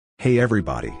Hey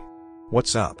everybody!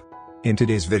 What's up? In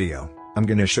today's video, I'm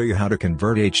gonna show you how to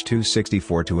convert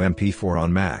H264 to MP4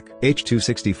 on Mac.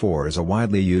 H264 is a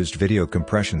widely used video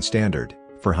compression standard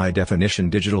for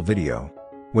high-definition digital video.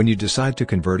 When you decide to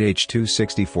convert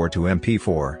H264 to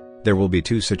MP4, there will be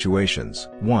two situations.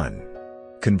 1.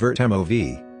 Convert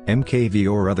MOV,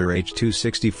 MKV or other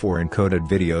H264 encoded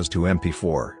videos to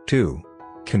MP4. 2.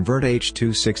 Convert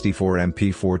H264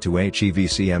 MP4 to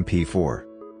HEVC MP4.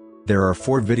 There are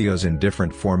 4 videos in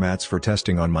different formats for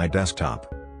testing on my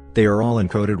desktop. They are all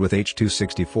encoded with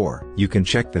H264. You can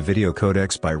check the video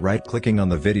codecs by right-clicking on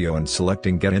the video and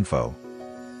selecting Get Info.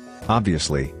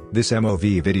 Obviously, this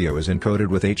MOV video is encoded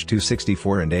with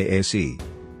H264 and AAC.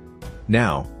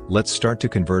 Now, let's start to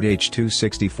convert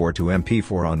H264 to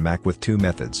MP4 on Mac with two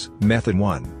methods. Method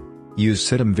 1. Use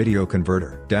Cisdem Video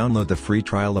Converter. Download the free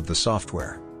trial of the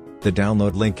software. The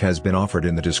download link has been offered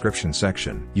in the description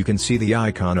section. You can see the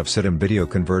icon of Cisdem Video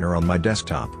Converter on my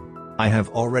desktop. I have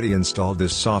already installed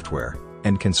this software,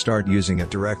 and can start using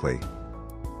it directly.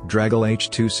 Drag all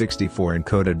H264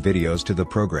 encoded videos to the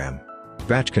program.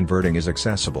 Batch converting is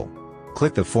accessible.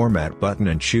 Click the Format button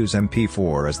and choose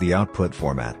MP4 as the output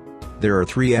format. There are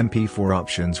 3 MP4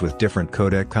 options with different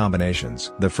codec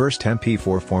combinations. The first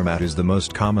MP4 format is the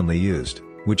most commonly used,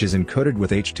 which is encoded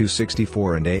with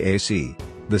H264 and AAC.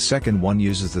 The second one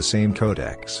uses the same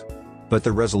codecs, but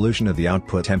the resolution of the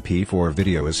output MP4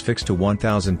 video is fixed to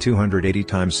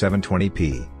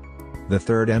 1280x720p. The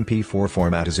third MP4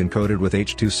 format is encoded with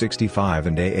H265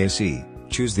 and AAC.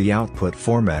 Choose the output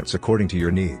formats according to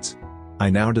your needs. I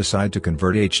now decide to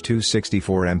convert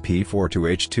H264 MP4 to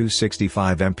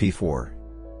H265 MP4,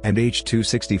 and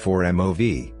H264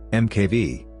 MOV,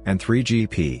 MKV, and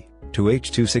 3GP, to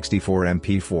H264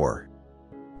 MP4.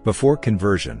 Before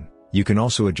conversion, you can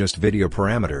also adjust video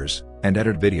parameters, and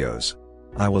edit videos.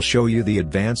 I will show you the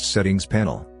Advanced Settings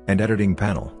panel, and Editing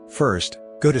panel. First,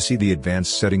 go to see the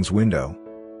Advanced Settings window.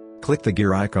 Click the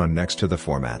gear icon next to the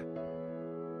format.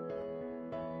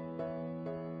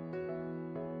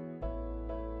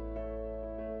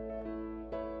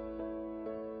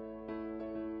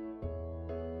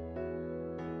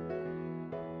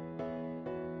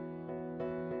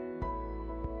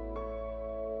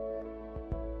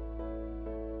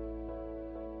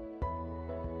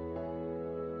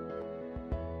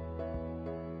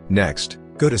 Next,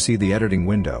 go to see the editing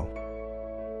window.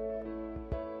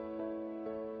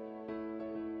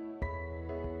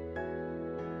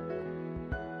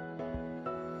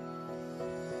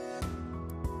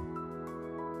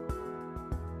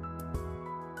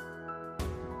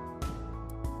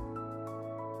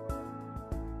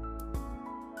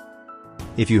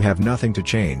 If you have nothing to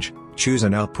change, choose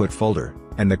an output folder,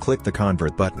 and then click the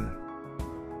Convert button.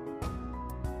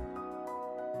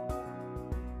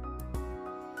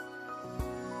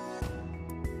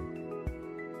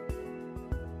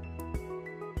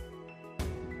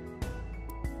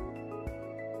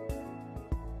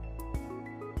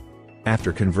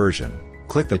 After conversion,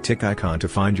 click the tick icon to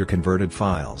find your converted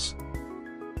files.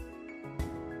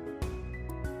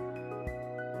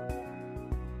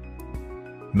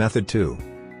 Method 2.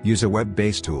 Use a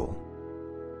web-based tool.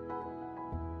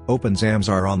 Open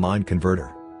Zamzar Online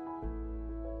Converter.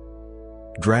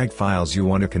 Drag files you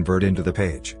want to convert into the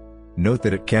page. Note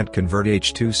that it can't convert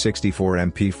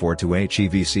H264 MP4 to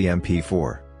HEVC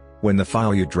MP4. When the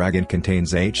file you drag in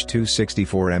contains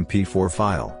H264 MP4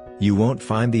 file, you won't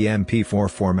find the MP4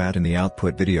 format in the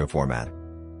output video format.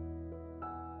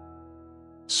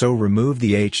 So remove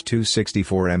the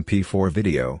H264 MP4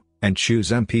 video, and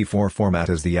choose MP4 format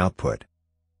as the output.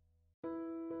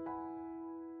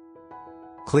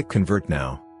 Click Convert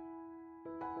now.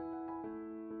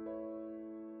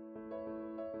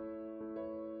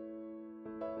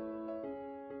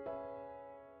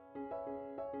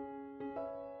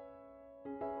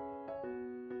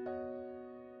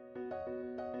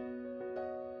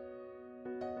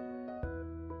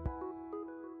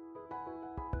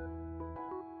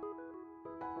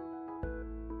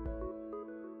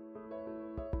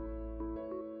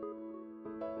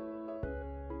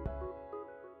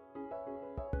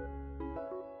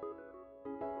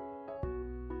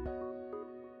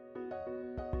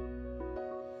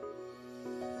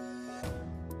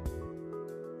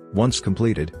 Once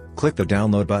completed, click the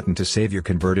Download button to save your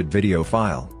converted video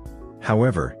file.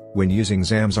 However, when using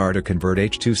Zamzar to convert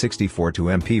H264 to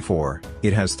MP4,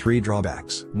 it has 3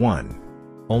 drawbacks. 1.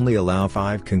 Only allow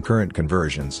 5 concurrent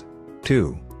conversions.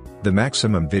 2. The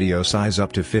maximum video size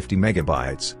up to 50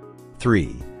 megabytes.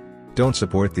 3. Don't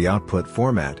support the output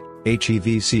format,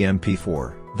 HEVC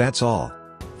MP4. That's all.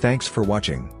 Thanks for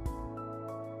watching.